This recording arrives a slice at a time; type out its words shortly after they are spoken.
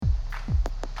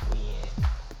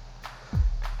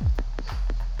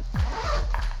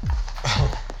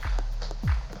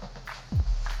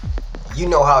You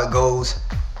know how it goes.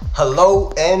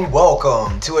 Hello and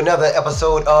welcome to another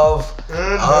episode of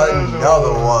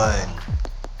Another One.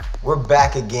 We're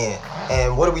back again.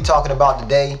 And what are we talking about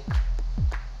today?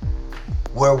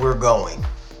 Where we're going.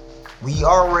 We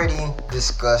already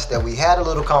discussed that we had a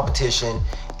little competition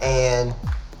and,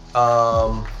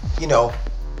 trying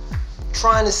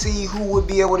to see who would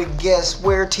be able to guess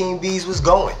where Team Bees was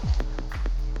going.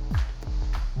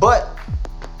 But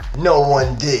no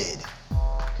one did.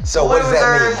 So what does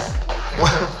that mean?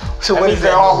 So that what means does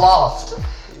they're that all mean? lost.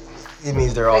 It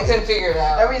means they're all. They couldn't figure it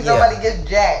out. That means nobody gets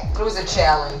jacked. It was a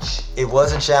challenge. It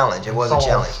was a challenge. It was a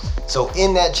challenge. So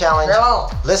in that challenge,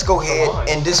 let's go ahead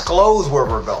and disclose where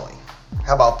we're going.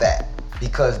 How about that?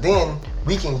 Because then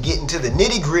we can get into the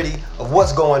nitty-gritty of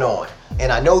what's going on.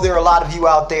 And I know there are a lot of you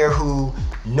out there who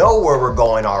know where we're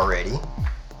going already,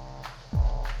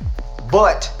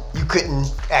 but you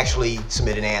couldn't actually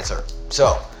submit an answer.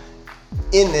 So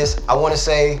in this, I want to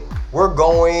say we're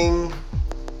going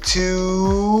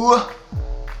to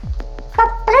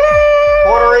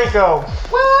Puerto Rico.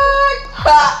 What?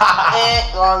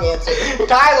 Wrong answer.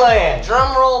 Thailand.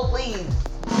 Drum roll, please.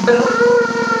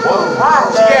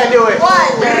 Whoa. You can't do it.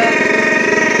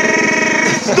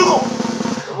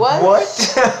 What? what?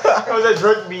 That was a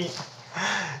drunk beat.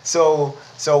 So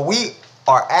we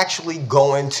are actually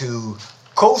going to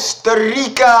Costa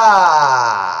Rica.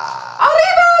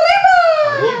 Arriba, arriba.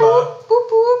 Arriba? Boop,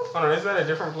 boop. Oh no, is that a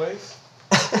different place?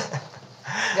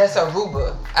 That's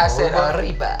Aruba. I said Aruba?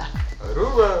 arriba.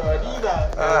 Aruba,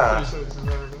 Arriba. I'm pretty sure this is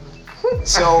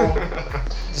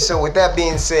Aruba. So with that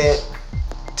being said,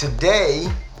 today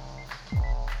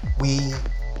we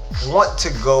want to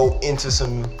go into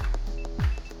some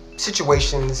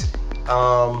situations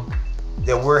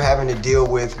that we're having to deal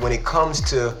with when it comes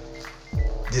to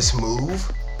this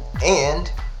move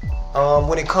and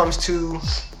when it comes to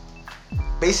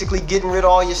basically getting rid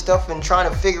of all your stuff and trying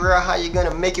to figure out how you're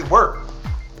gonna make it work.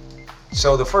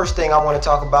 So the first thing I want to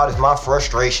talk about is my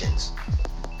frustrations.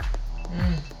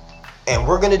 And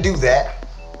we're gonna do that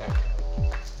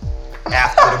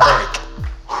after the break.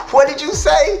 What did you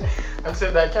say? I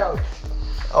said that couch.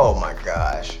 Oh my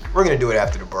gosh. We're gonna do it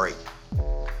after the break.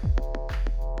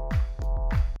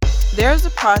 There's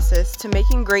a process to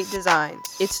making great designs.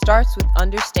 It starts with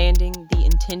understanding the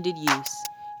intended use.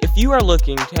 If you are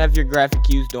looking to have your graphic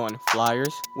used on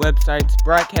flyers, websites,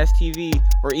 broadcast TV,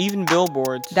 or even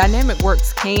billboards, Dynamic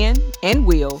Works can and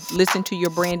will listen to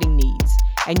your branding needs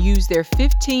and use their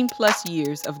 15 plus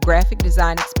years of graphic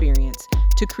design experience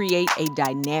to create a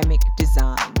dynamic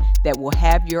design that will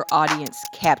have your audience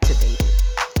captivated.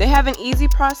 They have an easy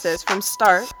process from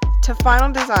start to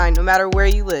final design no matter where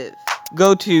you live.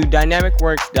 go to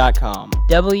dynamicworks.com.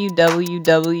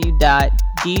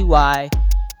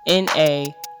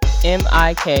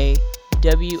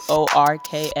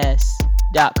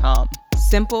 www.dynamicworks.com.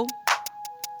 Simple,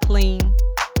 clean,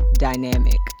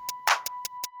 dynamic.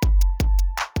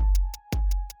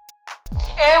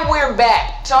 And we're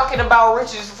back talking about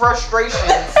Rich's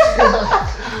frustrations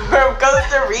from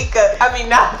Costa Rica. I mean,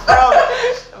 not from,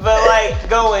 but like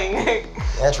going.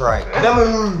 That's right.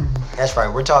 That's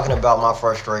right. We're talking about my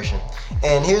frustration.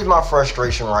 And here's my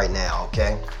frustration right now,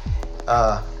 okay?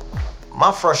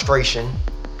 My frustration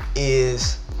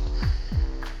is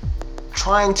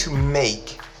trying to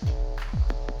make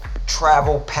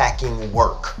travel packing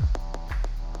work.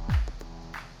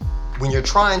 When you're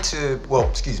trying to,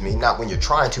 not when you're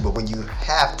trying to, but when you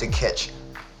have to catch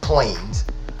planes,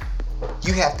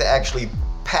 you have to actually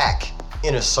pack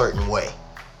in a certain way,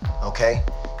 okay?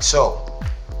 So,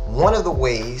 one of the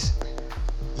ways,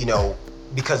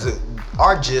 because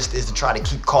our gist is to try to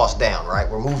keep costs down, right?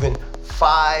 We're moving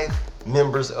 5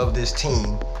 members of this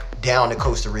team down to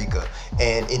Costa Rica.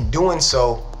 And in doing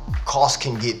so, costs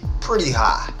can get pretty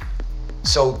high.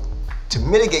 So to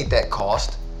mitigate that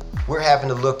cost, we're having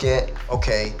to look at,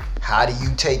 okay, how do you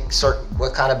take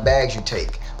what kind of bags you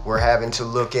take? We're having to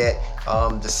look at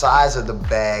the size of the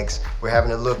bags. We're having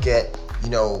to look at,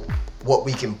 what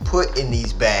we can put in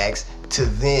these bags to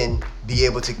then be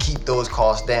able to keep those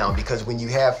costs down. Because when you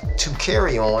have 2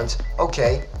 carry-ons,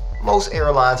 okay, most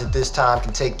airlines at this time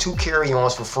can take 2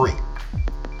 carry-ons for free.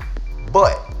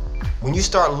 But when you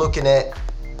start looking at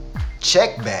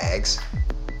check bags,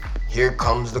 here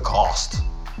comes the cost.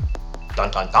 Dun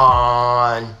dun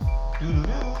dun.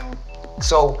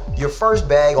 So your first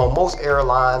bag on most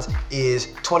airlines is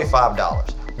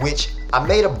 $25, which I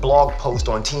made a blog post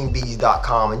on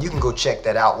teambees.com, and you can go check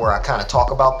that out where I kind of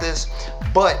talk about this.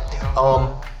 But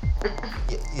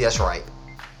that's right.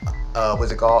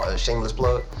 What's it called? A shameless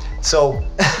plug. So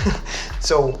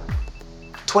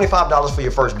 $25 for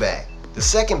your first bag. The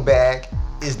second bag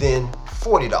is then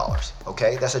 $40.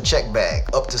 Okay, that's a check bag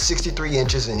up to 63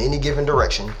 inches in any given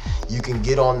direction. You can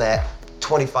get on that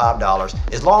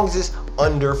 $25 as long as it's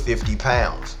under 50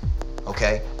 pounds.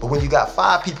 Okay, but when you got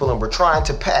 5 people and we're trying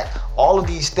to pack all of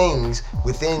these things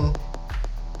within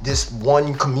this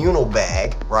one communal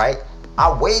bag, right?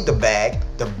 I weighed the bag.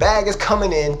 The bag is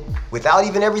coming in without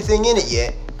even everything in it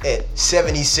yet at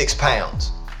 76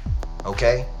 pounds.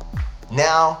 Okay,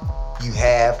 now you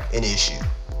have an issue.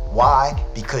 Why?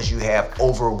 Because you have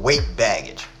overweight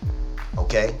baggage.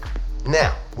 Okay,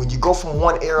 now when you go from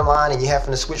one airline and you're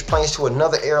having to switch planes to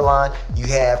another airline, you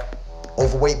have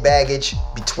overweight baggage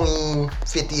between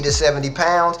 50 to 70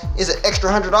 pounds is an extra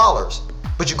 $100.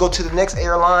 But you go to the next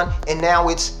airline and now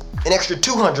it's an extra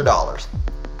 $200.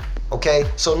 Okay,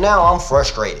 so now I'm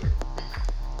frustrated.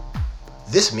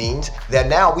 This means that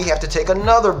now we have to take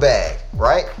another bag,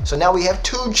 right? So now we have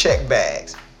 2 check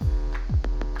bags.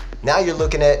 Now you're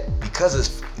looking at, because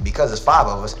it's 5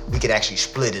 of us, we could actually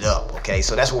split it up, okay?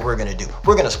 So that's what we're gonna do.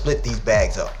 We're gonna split these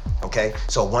bags up, okay?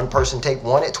 So one person take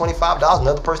one at $25,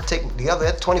 another person take the other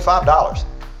at $25,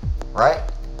 right?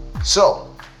 So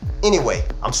anyway,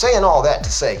 I'm saying all that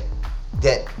to say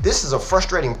that this is a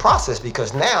frustrating process,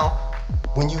 because now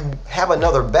when you have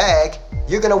another bag,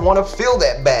 you're gonna wanna fill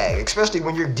that bag, especially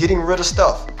when you're getting rid of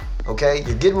stuff. Okay,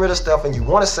 you're getting rid of stuff and you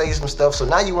want to save some stuff, so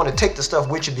now you want to take the stuff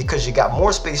with you because you got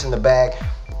more space in the bag,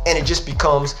 and it just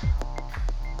becomes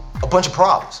a bunch of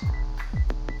problems.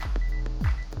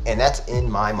 And that's in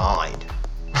my mind.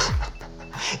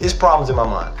 It's problems in my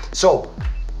mind. So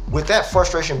with that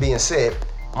frustration being said,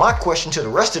 my question to the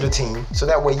rest of the team, so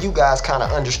that way you guys kind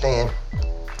of understand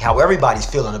how everybody's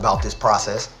feeling about this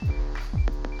process.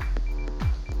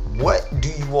 What do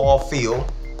you all feel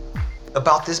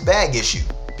about this bag issue?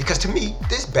 Because to me,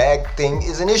 this bag thing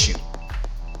is an issue.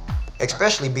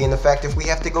 Especially being the fact if we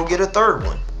have to go get a third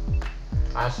one.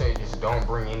 I say just don't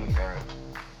bring anything.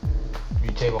 You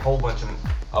take a whole bunch of...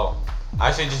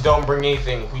 I say just don't bring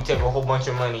anything. If we take a whole bunch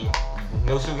of money,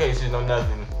 no suitcases, no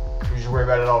nothing. We just worry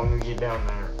about it all when we get down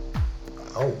there.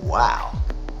 Oh, wow.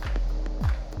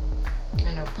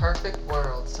 In a perfect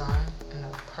world, son. In a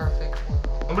perfect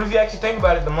world. But if you actually think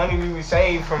about it, the money we would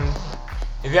save from...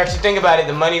 If you actually think about it,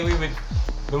 the money we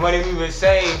would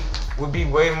save would be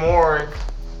way more.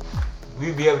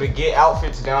 We'd be able to get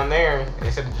outfits down there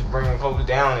instead of just bringing clothes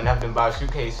down and having to buy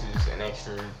suitcases and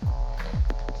extra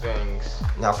things.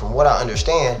 Now, from what I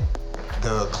understand,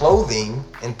 the clothing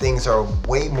and things are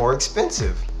way more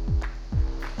expensive.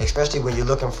 Especially when you're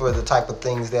looking for the type of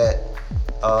things that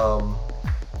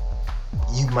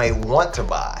you might want to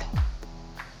buy.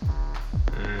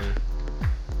 I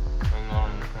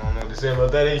don't know what to say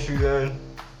about that issue then.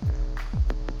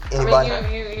 Anybody? I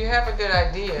mean, you have a good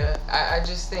idea. I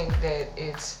just think that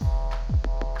it's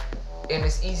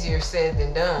easier said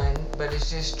than done, but it's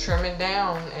just trimming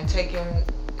down and taking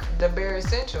the bare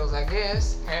essentials, I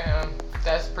guess. Yeah,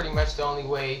 that's pretty much the only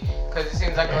way, because it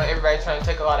seems like everybody's trying to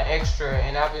take a lot of extra,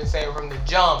 and I've been saying from the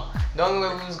jump, the only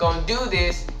way we was going to do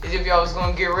this is if y'all was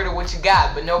going to get rid of what you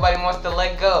got, but nobody wants to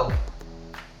let go.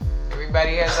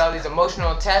 Everybody has all these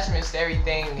emotional attachments to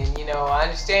everything, and I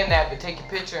understand that, but take your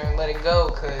picture and let it go,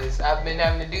 because I've been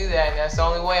having to do that, and that's the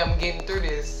only way I'm getting through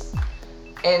this.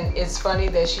 And it's funny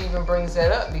that she even brings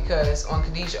that up, because on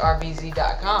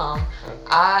KadishaRBZ.com,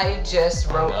 I just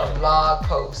wrote a blog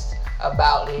post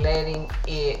about letting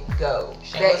it go.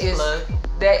 That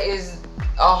is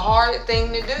a hard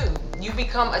thing to do. You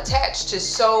become attached to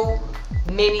so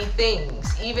many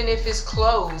things, even if it's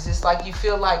clothes. It's like you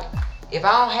feel like, if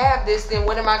I don't have this, then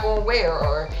what am I going to wear?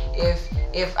 Or if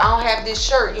I don't have this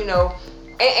shirt, and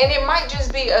it might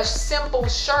just be a simple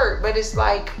shirt, but it's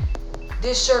like,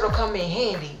 this shirt will come in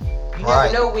handy. You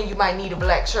never know when you might need a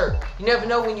black shirt. You never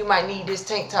know when you might need this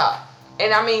tank top.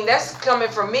 And I mean, that's coming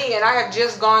from me, and I have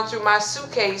just gone through my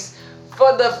suitcase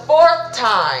for the 4th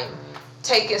time,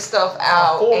 taking stuff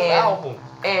out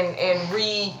and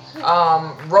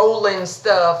rolling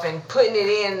stuff and putting it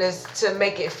in to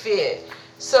make it fit.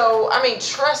 So, I mean,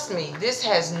 trust me, this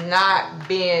has not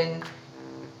been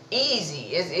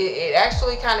easy. It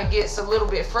actually kind of gets a little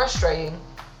bit frustrating,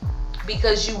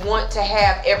 because you want to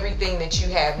have everything that you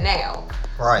have now.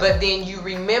 Right. But then you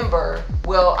remember,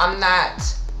 well, I'm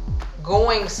not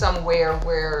going somewhere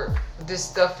where this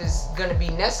stuff is going to be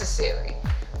necessary.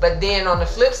 But then on the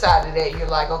flip side of that, you're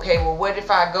like, okay, well, what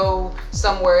if I go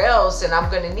somewhere else and I'm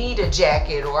going to need a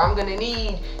jacket, or I'm going to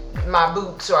need my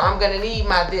boots, or I'm going to need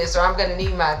my this, or I'm going to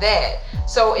need my that.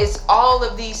 So it's all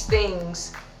of these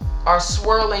things are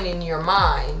swirling in your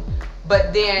mind,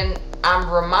 but then I'm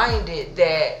reminded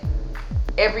that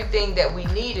everything that we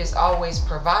need is always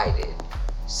provided.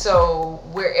 So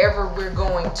wherever we're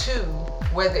going to,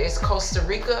 whether it's Costa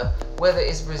Rica, whether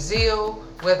it's Brazil,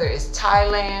 whether it's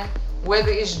Thailand, whether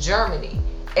it's Germany.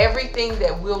 Everything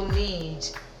that we'll need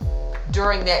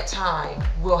during that time,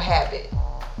 we'll have it.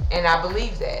 And I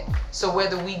believe that. So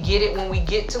whether we get it when we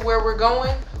get to where we're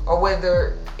going, or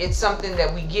whether it's something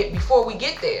that we get before we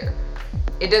get there,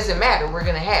 it doesn't matter. We're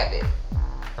going to have it.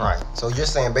 All right. So you're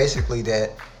saying basically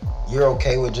that you're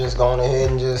okay with just going ahead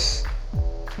and just,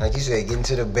 like you said, getting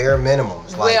to the bare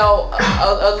minimums. Like, Well,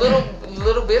 a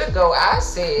little bit ago, I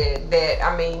said that,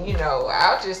 I mean, you know,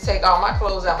 I'll just take all my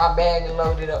clothes out my bag and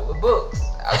load it up with books.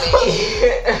 I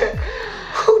mean,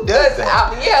 who does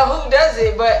that? Who does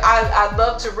it? But I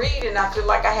love to read, and I feel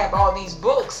like I have all these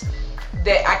books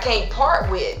that I can't part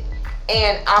with.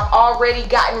 And I've already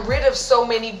gotten rid of so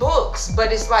many books,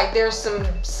 but it's like there's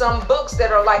some books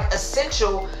that are like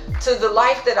essential to the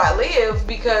life that I live,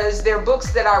 because they're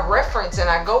books that I reference and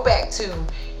I go back to.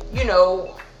 You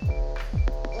know,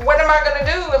 what am I gonna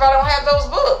do if I don't have those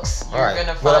books? You're Right.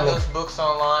 gonna Well, I find mean- those books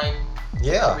online.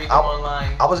 Yeah. Read them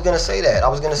online. I was gonna say that. I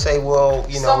was gonna say, well,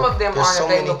 you know, Some of them there's aren't so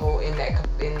many- available in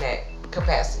that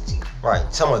capacity. Right.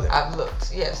 Some of them. I've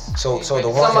looked, yes. So the Some ones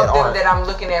of that them aren't. that I'm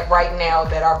looking at right now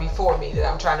that are before me, that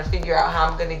I'm trying to figure out how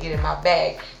I'm going to get in my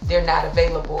bag, they're not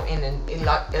available in an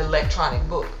electronic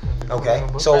book. Okay,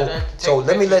 I'd so have to so take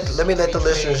let me let pictures the of each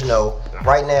listeners page. know.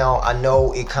 Right now, I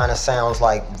know it kind of sounds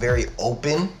like very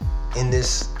open in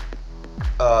this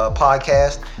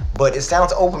podcast, but it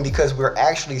sounds open because we're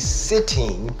actually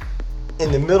sitting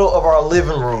in the middle of our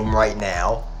living room right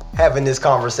now, having this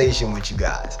conversation with you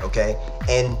guys. Okay,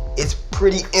 and it's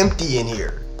pretty empty in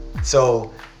here.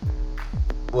 So,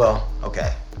 well,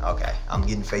 okay. I'm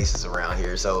getting faces around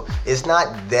here, so it's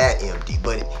not that empty,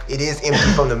 but it is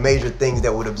empty from the major things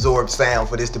that would absorb sound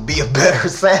for this to be a better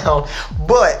sound.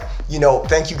 But, you know,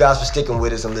 thank you guys for sticking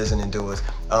with us and listening to us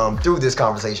through this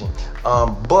conversation.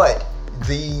 But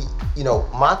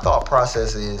my thought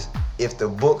process is, if the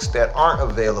books that aren't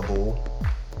available,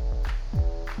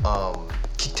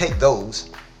 take those.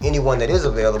 Anyone that is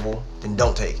available, then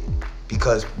don't take it,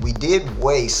 because we did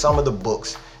weigh some of the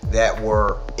books that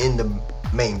were in the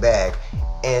main bag,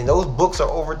 and those books are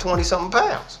over 20-something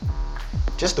pounds,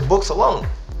 just the books alone.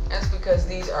 That's because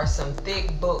these are some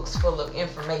thick books full of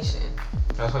information.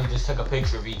 That's why you just take a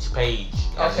picture of each page.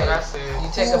 That's Okay. what I said. You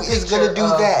take Who a is picture gonna do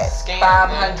of that? Scan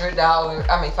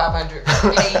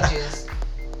 $500 pages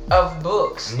of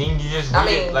books. And then you just I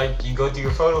read it, mean- like you go through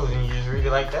your photos and you just read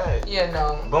it like that. Yeah,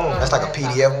 no. Boom. That's like a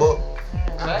PDF book.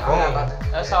 I'm not about to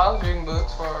do That's that. how I was reading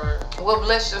books for. Well,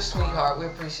 bless your sweetheart. We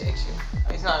appreciate you.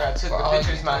 It's not I took For the all you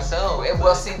pictures do. myself. Well,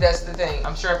 but see, that's the thing.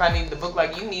 I'm sure if I need the book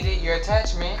like you need it, your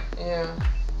attachment. Yeah.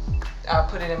 I'll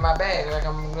put it in my bag like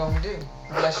I'm gonna do.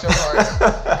 Bless your heart.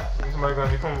 Somebody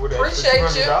gonna be coming with Appreciate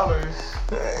extra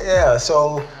you. $200. Yeah.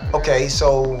 So okay.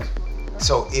 So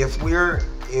if we're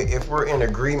in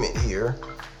agreement here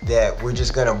that we're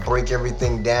just gonna break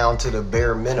everything down to the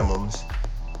bare minimums,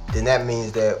 then that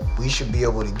means that we should be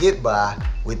able to get by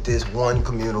with this one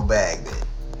communal bag then.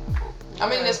 I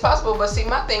mean, it's possible, but see,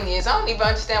 my thing is, I don't even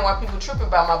understand why people trip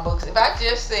about my books. If I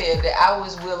just said that I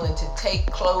was willing to take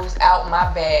clothes out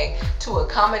my bag to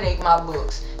accommodate my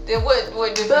books, then what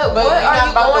difference? But But what you're are not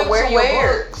you about going to wear to your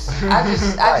wear? books. I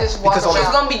just walk Because on around. the-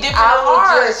 It's gonna be different I on will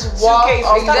ours. just walk Suitcase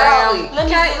around. exactly. Let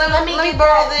me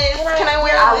borrow this. Can I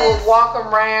wear I this? will walk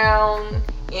around,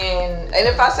 in and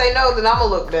if I say no, then I'ma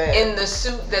look bad. in the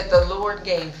suit that the Lord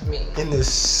gave me. In the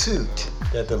suit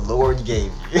that the Lord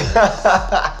gave you.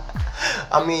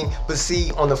 I mean, but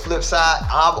see, on the flip side,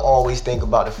 I've always think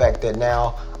about the fact that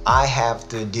now I have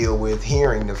to deal with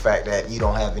hearing the fact that you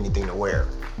don't have anything to wear.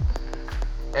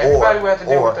 Everybody will have to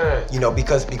deal with or that. you know,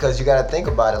 because you got to think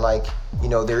about it, like, you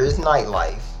know, there is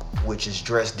nightlife, which is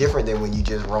dressed different than when you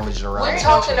just rummaging around. We're the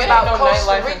talking country. about no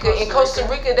Costa nightlife Rica. In Costa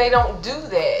Rica, they don't do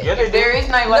that. Yeah, they If there do. is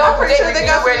nightlife, No, I'm pretty they- sure they you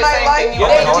got wear some the same nightlife. thing you Yeah,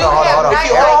 They wear. do Hold on. have If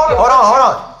you- nightlife. Hold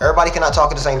on. Everybody cannot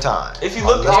talk at the same time. If you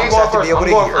look, Our I'm listeners going have to first. be able I'm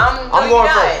to going hear. first. No, I'm you're going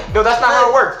not. first. No, that's not how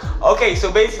it works. Okay,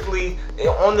 so basically,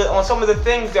 on some of the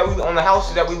things that we on the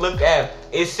houses that we looked at,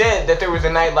 it said that there was a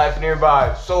nightlife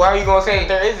nearby. So how are you gonna say that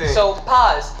there isn't? So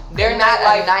pause. They're They're not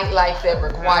not a nightlife that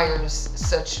requires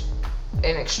such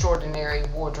an extraordinary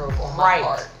wardrobe on my right.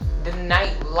 part. The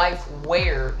nightlife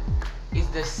wear is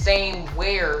the same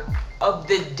wear of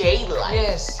the daylight.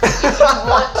 Yes. If you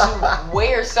want to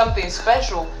wear something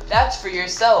special, that's for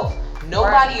yourself.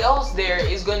 Nobody Right. else there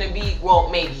is gonna be. Well,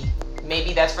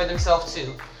 maybe that's for themselves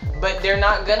too, but they're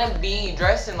not gonna be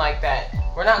dressing like that.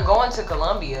 We're not going to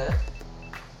Colombia.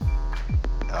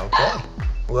 Okay.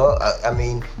 Well, I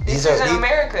mean, This these are is in these,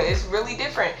 America. It's really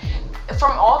different.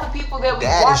 from all the people that we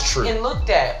That is watched true. and looked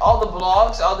at, all the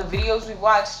blogs, all the videos we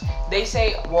watched, they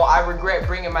say, well, I regret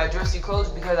bringing my dressy clothes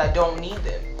because I don't need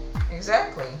them.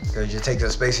 Exactly. Because you take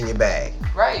up space in your bag.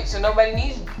 Right, so nobody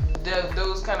needs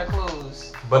those kind of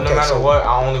clothes. But no Okay, matter so- what,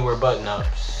 I only wear button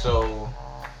ups. So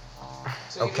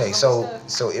So you Okay, just so notice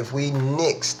that? so if we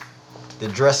nixed the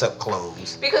dress up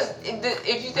clothes, Because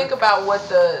if you think about what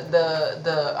the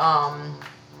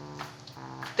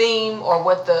theme or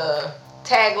what the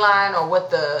tagline or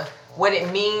what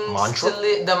it means Mantra? to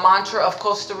live, the mantra of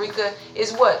Costa Rica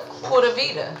is what? Pura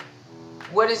vida.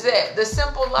 What is that? The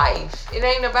simple life. It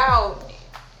ain't about,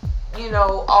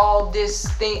 all this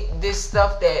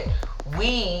stuff that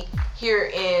we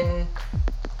here in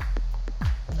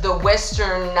the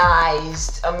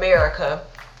westernized America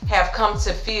have come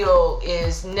to feel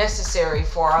is necessary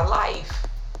for our life.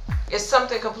 It's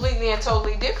something completely and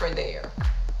totally different there.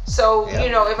 So, Yeah.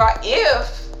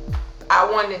 if I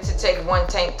wanted to take one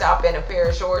tank top and a pair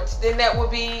of shorts, then that would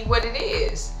be what it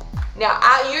is. Now,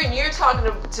 you're talking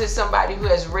to somebody who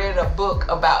has read a book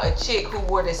about a chick who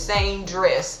wore the same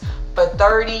dress for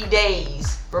 30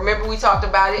 days. Remember we talked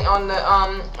about it on the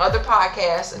other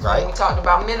podcast Right. when we talked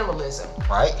about minimalism.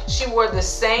 right? She wore the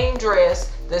same dress,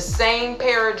 the same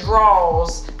pair of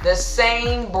drawers, the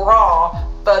same bra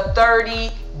for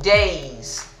 30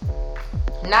 days.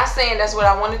 Not saying that's what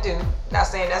I want to do. Not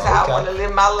saying that's how Okay. I want to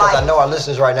live my Because life. I know our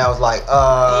listeners right now is like,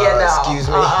 Yeah, no. excuse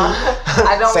me.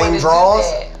 I don't Same want to draws?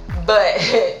 do that. But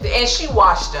and she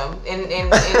washed them in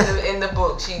the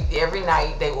book. She every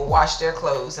night they would wash their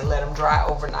clothes and let them dry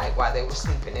overnight while they were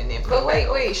sleeping and then put But them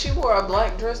back wait, she wore a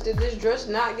black dress. Did this dress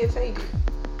not get faded?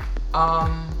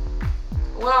 on.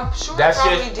 Well, I'm sure that's it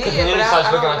probably just did, because then but it starts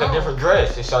I looking don't like know. a different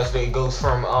dress. It starts it goes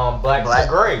from black Black to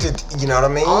gray. you know what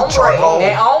I mean? Ombre, Charcoal.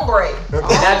 that ombre.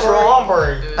 Natural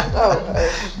ombre. Oh,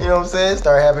 You know what I'm saying?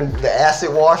 Start having the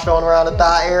acid washed on around the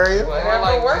thigh area. Well, Whatever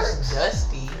like works. just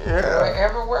dusty. Yeah.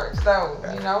 Whatever works though.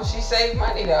 She saved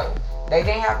money though. They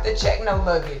didn't have to check no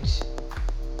luggage.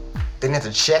 Didn't have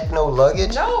to check no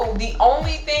luggage. No, the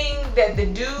only thing that the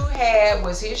dude had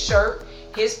was his shirt,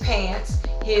 his pants,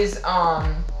 his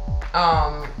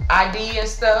ID and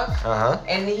stuff, Uh-huh.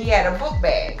 and he had a book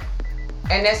bag.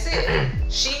 And that's it.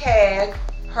 She had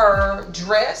her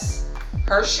dress,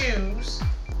 her shoes,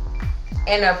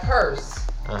 and a purse.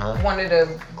 Uh-huh. One of the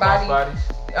Crossbodies.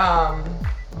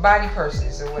 body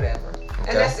purses or whatever. Okay.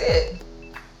 And that's it.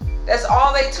 That's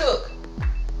all they took.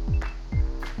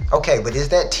 Okay, but is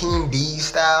that Team B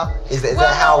style? Is that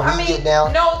how we get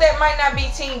down? No, that might not be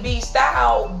Team B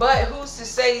style, but who's to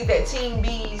say that Team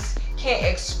B's can't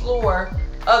explore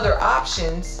other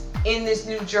options in this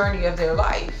new journey of their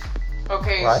life?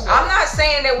 Okay, Right. so I'm not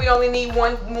saying that we only need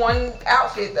one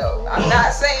outfit though. I'm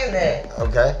not saying that.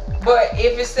 Okay. But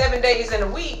if it's 7 days in a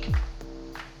week,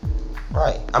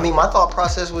 Right. I mean, my thought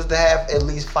process was to have at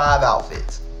least 5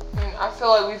 outfits. I feel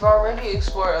like we've already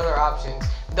explored other options.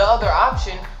 The other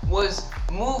option was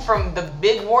move from the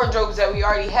big wardrobes that we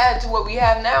already had to what we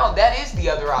have now. That is the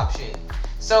other option.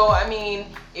 So I mean,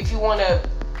 if you want to,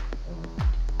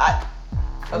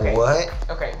 okay. What?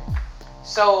 Okay.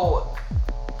 So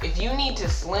if you need to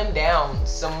slim down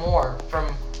some more from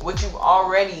what you've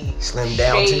already Slim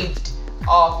down to? shaved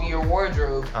off your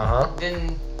wardrobe, Uh-huh.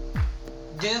 then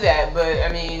do that. But I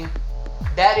mean,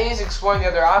 that is exploring the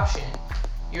other option.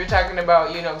 You're talking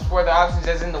about, explore the options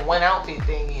as in the one outfit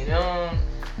thing,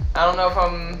 I don't know if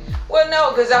I'm. well,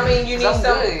 no, because I mean, you need I'm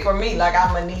something good. for me. Like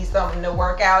I'm gonna need something to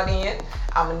work out in.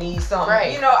 I'm gonna need something,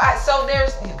 Right. So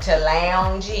there's to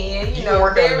lounge in. You can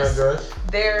work out in that dress.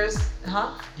 There's,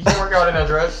 huh? You can work out in that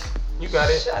dress. You got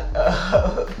it. Shut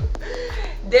up.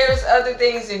 There's other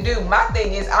things to do. My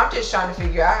thing is, I'm just trying to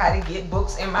figure out how to get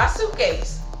books in my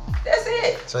suitcase. That's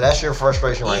it. So that's your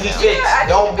frustration right Easy now. fix. I need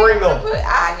Don't to be bring able them. to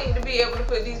I need to be able to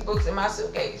put these books in my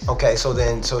suitcase. Okay, so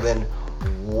then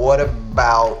what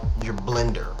about your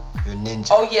blender? Your Ninja?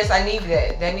 Oh yes, I need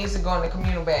that. That needs to go in the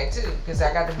communal bag too, because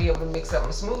I got to be able to mix up my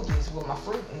smoothies with my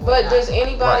fruit. And but whatnot. does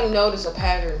anybody Right. notice a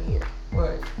pattern here?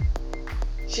 What?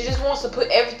 She just wants to put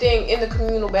everything in the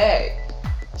communal bag.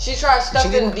 She tried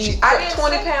stuffing didn't- these she- I didn't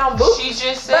 20-pound books. She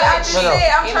just said. But I just No, no. said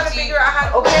I'm trying to empty- figure out how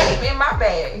to Okay. put them in my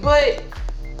bag. But,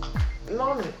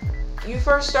 mommy, you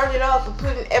first started off with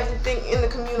putting everything in the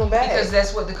communal bag. Because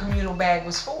that's what the communal bag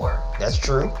was for. That's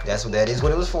true. That is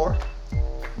what it was for.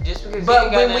 Just because.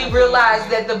 But when we realized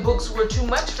that the books were too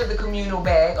much for the communal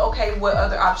bag, okay, what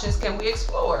other options can we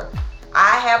explore?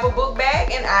 I have a book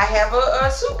bag and I have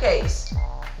a suitcase.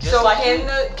 Just so like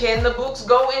can the books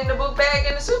go in the book bag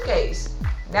and the suitcase?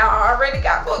 Now I already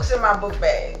got books in my book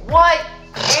bag. what?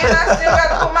 And I still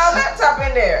gotta put my laptop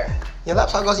in there. Your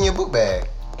laptop goes in your book bag.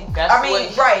 That's I mean,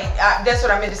 what- right. That's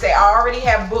what I meant to say. I already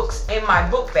have books in my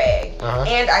book bag, Uh-huh.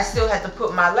 and I still have to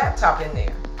put my laptop in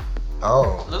there.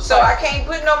 Oh. Looks So I like, can't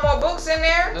put no more books in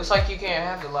there. looks like you can't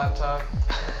have the laptop.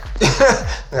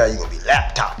 Now you're gonna be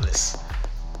laptopless.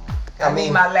 I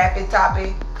need my lappy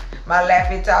toppy. My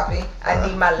lappy toppy. I Uh-huh.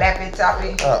 need my lappy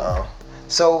toppy. Uh-oh.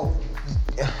 So,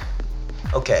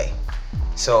 okay.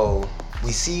 So,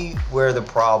 we see where the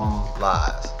problem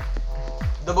lies.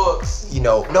 The books. You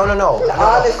know, no.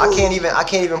 Honestly. I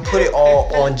can't even put it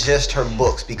all on just her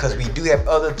books because we do have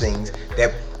other things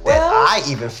that Well- I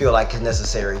even feel like is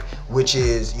necessary, which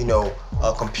is, you know,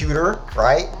 a computer,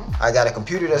 right? I got a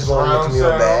computer that's going in the Surround commuter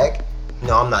sound. bag.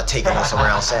 No, I'm not taking a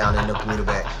surround sound in the commuter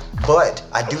bag. But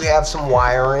I do have some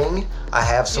wiring. I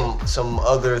have some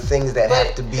other things that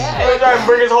have to be. But He's trying to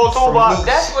bring his whole For toolbox. me.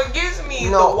 That's what gives me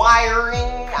No. the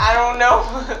wiring. I don't know.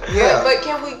 Yeah. But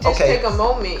can we just Okay. take a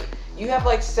moment? You have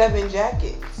like 7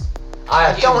 jackets.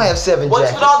 I don't have 7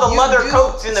 What's jackets. with all the You leather do.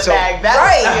 coats in the So- bag? That's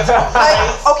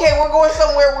Right. Like, okay, we're going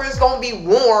somewhere where it's gonna be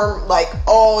warm like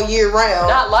all year round.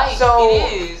 Not like So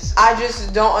it is. I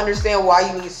just don't understand why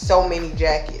you need so many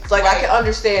jackets. Like I Right. can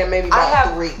understand maybe I about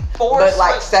have 3, 4 but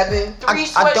like sweat- 7. 3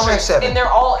 I don't have sweatshirts, 7. and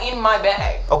they're all in my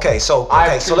bag. Okay, so I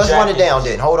have so two let's run it jackets. down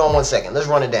then. Hold on one second. Let's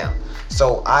run it down.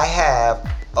 So I have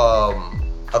a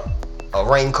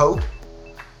raincoat,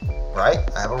 right?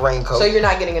 I have a raincoat. So you're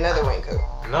not getting another raincoat.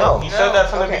 No, he said that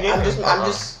from the Okay, beginning. I'm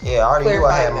just Yeah, I already knew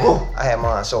I had clarifying mine. I had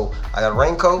mine. So I got a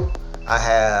raincoat. I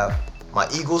have my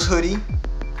Eagles hoodie.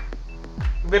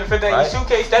 You better fit that in your Right.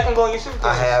 suitcase. That can go in your suitcase.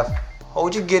 I have.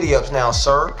 Hold your giddy ups now,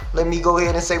 sir. Let me go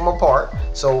ahead and say my part.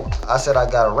 So I said I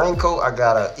got a raincoat. I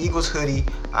got a Eagles hoodie.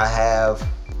 I have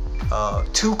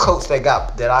 2 coats that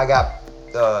I got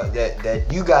that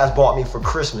you guys bought me for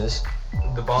Christmas.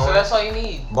 the bomb. So that's all you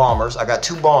need. Bombers. I got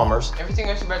 2 bombers. Everything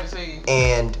else you about to say.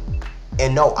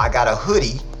 And no, I got a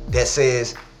hoodie that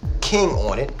says King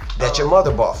on it that your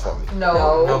mother bought for me.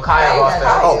 No. No, Kaya lost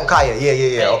that. Oh, Kaya,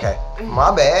 yeah, okay. My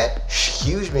bad.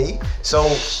 Excuse me. So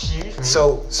Excuse me.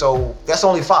 so that's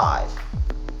only 5.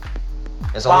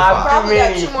 That's only 5. 5. probably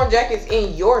got many. 2 more jackets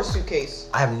in your suitcase.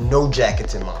 I have no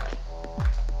jackets in mine.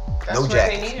 That's No where they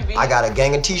jackets. need to be. I got a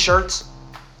gang of t-shirts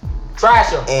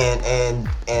Trash him.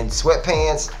 and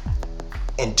sweatpants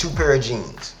and 2 pair of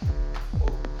jeans.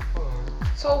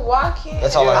 So why can't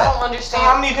That's all I I have. don't understand. So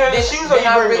how many pairs of shoes are you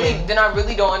I bringing? really, then I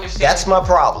really don't understand. That's my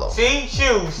problem. See?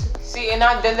 Shoes. See, and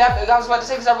I was about to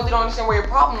say because I really don't understand where your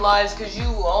problem lies because you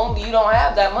don't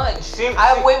have that much. I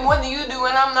have way more than you do,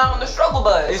 and I'm not on the struggle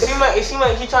bus. It seemed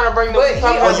like he trying to bring the. But he-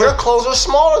 Well, your clothes are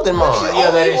smaller than But you mine.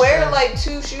 Yeah, that only is wear true. like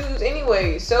 2 shoes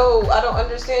anyway, so I don't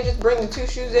understand. Just bring the 2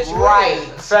 shoes that you Right.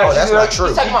 wear. Oh, that's not true.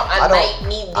 He's talking about I I don't- might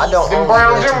need these. I don't Them own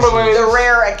brown wear 2 Timberlands. shoes. The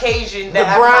rare occasion that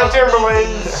The I brown might need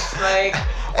Timberlands. these. Like,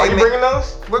 Are Hey, you man, bringing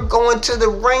those? we're going to the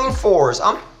rainforest.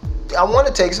 I want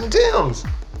to take some Timbs.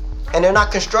 And they're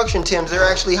not construction Timbs, they're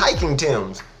actually hiking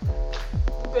Timbs.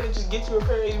 You better just get you a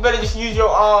pair. You better just use your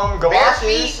Bare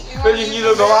galoshes. feet. You better just use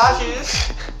your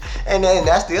galoshes. And then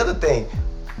that's the other thing.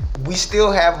 We still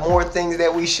have more things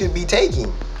that we should be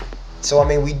taking. So I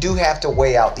mean, we do have to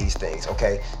weigh out these things,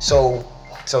 okay? So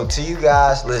to you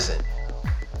guys, listen.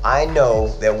 I know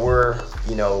that we're,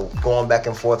 going back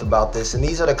and forth about this, and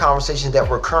these are the conversations that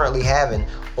we're currently having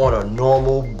on a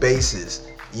normal basis,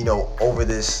 over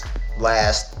this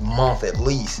last month at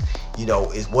least,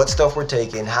 is what stuff we're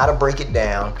taking, how to break it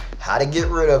down, how to get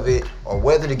rid of it, or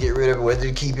whether to get rid of it, whether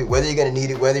to keep it, whether you're gonna need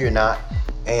it, whether you're not.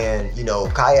 And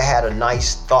Kaya had a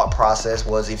nice thought process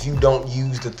was if you don't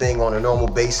use the thing on a normal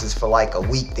basis for like a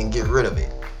week, then get rid of it.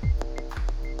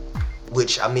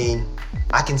 Which, I mean,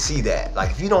 I can see that.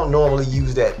 Like, if you don't normally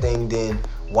use that thing, then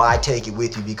why take it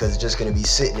with you? Because it's just going to be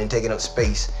sitting and taking up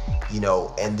space,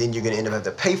 and then you're going to end up having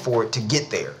to pay for it to get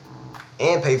there.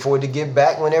 And pay for it to get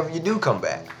back whenever you do come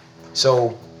back.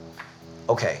 So,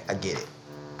 okay, I get it.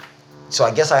 So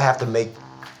I guess I have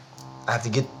to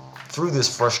get through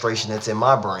this frustration that's in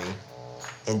my brain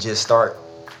and just start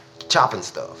chopping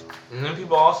stuff. And then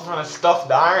people are also trying to stuff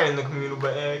the iron in the communal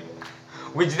bag.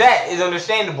 Which that is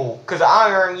understandable, because the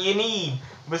iron you need.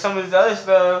 But some of this other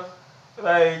stuff,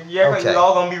 like, like Okay. we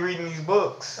all gonna be reading these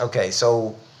books. Okay,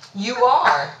 so You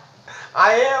are.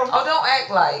 I am. Oh, don't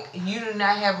act like you do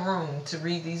not have room to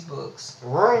read these books.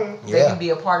 Room. They yeah. can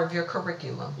be a part of your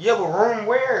curriculum. Yeah, but room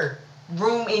where?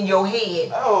 Room in your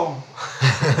head. Oh.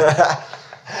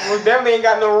 Well, definitely ain't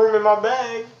got no room in my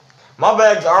bag. My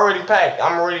bag's already packed.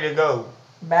 I'm ready to go.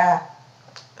 Bye.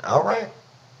 All right.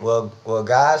 Well,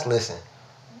 guys, listen.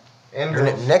 And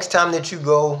Next time that you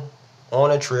go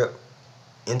on a trip,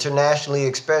 internationally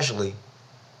especially,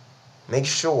 make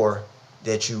sure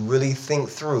that you really think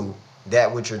through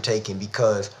that which you're taking,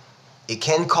 because it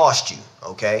can cost you,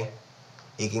 okay?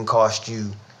 It can cost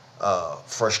you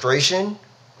frustration.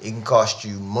 It can cost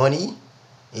you money.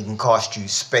 It can cost you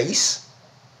space.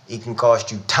 It can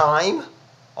cost you time.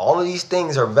 All of these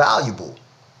things are valuable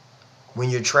when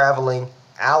you're traveling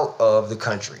out of the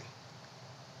country.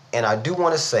 And I do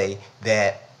want to say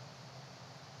that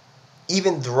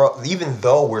even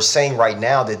though we're saying right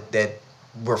now that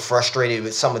we're frustrated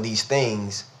with some of these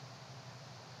things,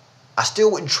 I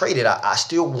still wouldn't trade it. I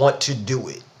still want to do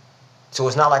it. So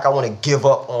it's not like I want to give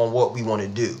up on what we want to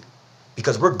do,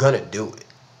 because we're going to do it.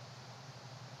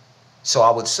 So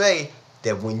I would say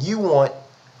that when you want,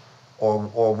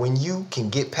 or when you can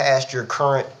get past your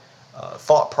current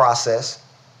thought process,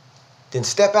 then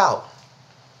step out.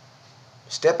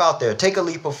 Step out there. Take a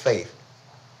leap of faith.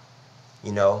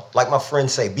 You know, like my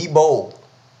friends say, be bold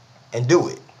and do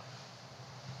it.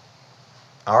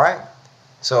 All right?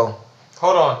 So.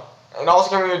 Hold on. And also,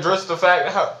 can we address the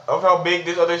fact of how big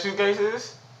this other suitcase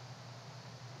is?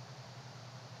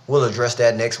 We'll address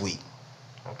that next week.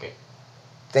 Okay.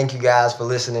 Thank you guys for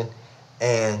listening,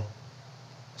 and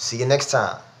see you next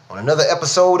time on another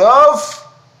episode of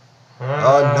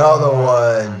Another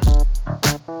One.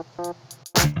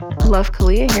 Love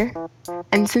Kalia here.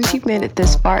 And since you've made it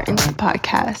this far into the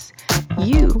podcast,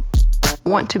 you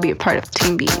want to be a part of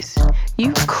Team Bees.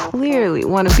 You clearly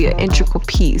want to be an integral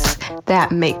piece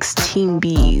that makes Team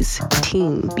Bees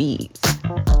Team Bees.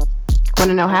 Want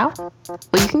to know how?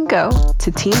 Well, you can go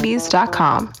to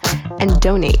teambees.com and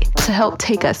donate to help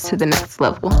take us to the next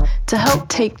level, to help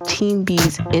take Team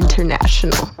Bees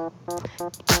international.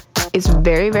 It's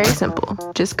very, very simple.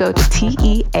 Just go to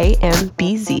teambz.com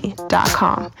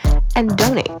and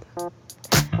donate.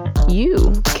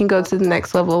 You can go to the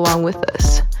next level along with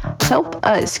us. Help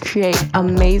us create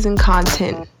amazing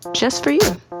content just for you.